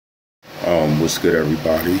What's good,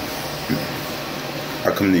 everybody?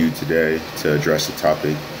 I come to you today to address a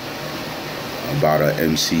topic about a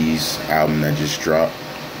MC's album that just dropped.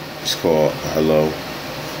 It's called Hello.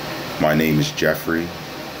 My name is Jeffrey,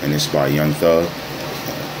 and it's by Young Thug.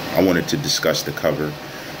 I wanted to discuss the cover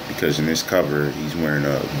because in this cover, he's wearing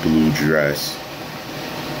a blue dress,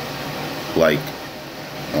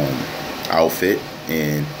 outfit,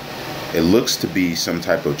 and it looks to be some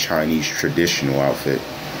type of Chinese traditional outfit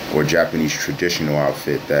or Japanese traditional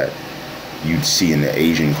outfit that you'd see in the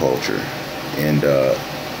Asian culture. And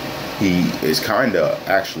he is kind of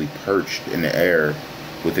actually perched in the air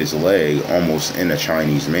with his leg almost in a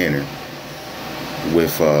Chinese manner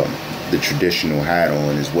with the traditional hat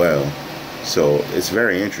on as well. So it's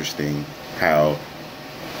very interesting how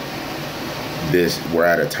we're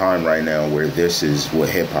at a time right now where this is what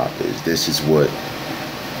hip hop is. This is what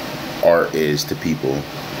art is to people.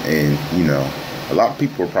 And, you know, a lot of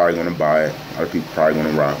people are probably going to buy it. A lot of people are probably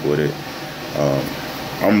going to rock with it.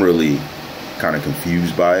 I'm really kind of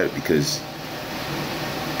confused by it because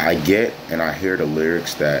I get and I hear the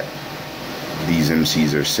lyrics that these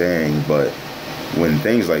MCs are saying, but when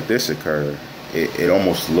things like this occur, it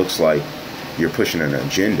almost looks like you're pushing an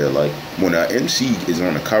agenda. Like when an MC is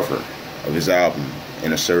on the cover of his album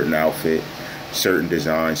in a certain outfit, certain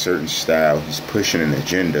design, certain style, he's pushing an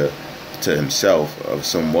agenda to himself of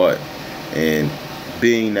somewhat. And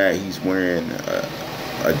being that he's wearing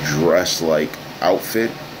a dress-like outfit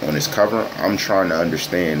on his cover, I'm trying to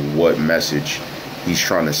understand what message he's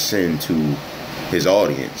trying to send to his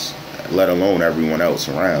audience, let alone everyone else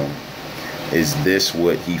around. Is this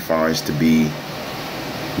what he finds to be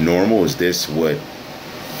normal? Is this what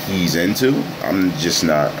he's into? I'm just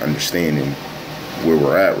not understanding where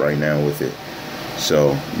we're at right now with it.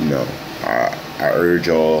 So, you know, I urge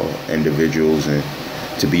all individuals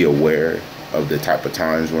to be aware of the type of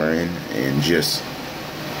times we're in and just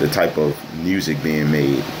the type of music being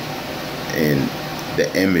made and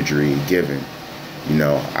the imagery given. You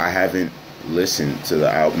know, I haven't listened to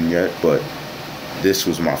the album yet, but this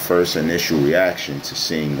was my first initial reaction to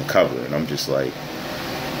seeing the cover, and I'm just like,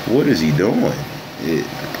 what is he doing?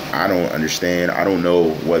 I don't understand. I don't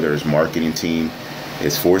know whether his marketing team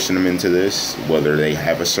is forcing him into this, whether they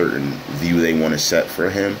have a certain view they want to set for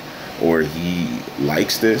him, or he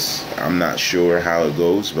likes this. I'm not sure how it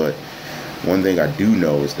goes, but one thing I do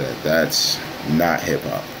know is that that's not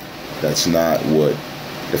hip-hop. That's not what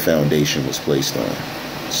the foundation was placed on.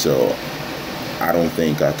 So I don't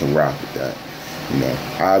think I can rock with that. You know,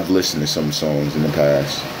 I've listened to some songs in the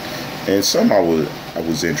past, and some I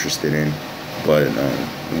was interested in, but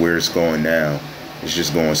where it's going now, it's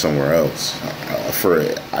just going somewhere else.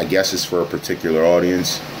 I guess it's for a particular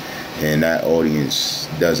audience, and that audience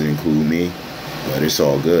doesn't include me, but it's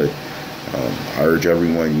all good. I urge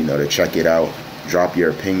everyone, you know, to check it out. Drop your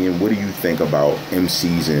opinion. What do you think about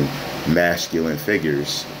MCs and masculine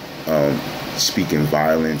figures speaking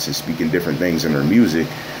violence and speaking different things in their music,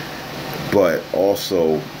 but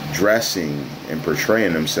also dressing and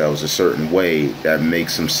portraying themselves a certain way that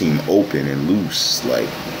makes them seem open and loose, like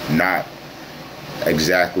not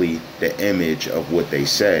exactly the image of what they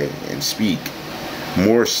say and speak,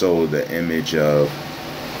 more so the image of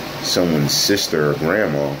someone's sister or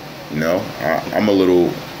grandma. You know, I'm a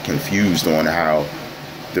little confused on how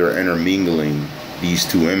they're intermingling these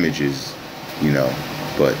two images, you know.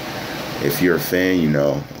 But if you're a fan, you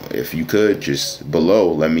know, if you could just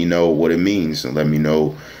below, let me know what it means and let me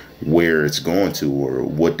know where it's going to or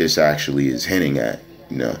what this actually is hinting at.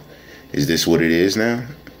 You know, is this what it is now?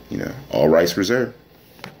 You know, all rights reserved.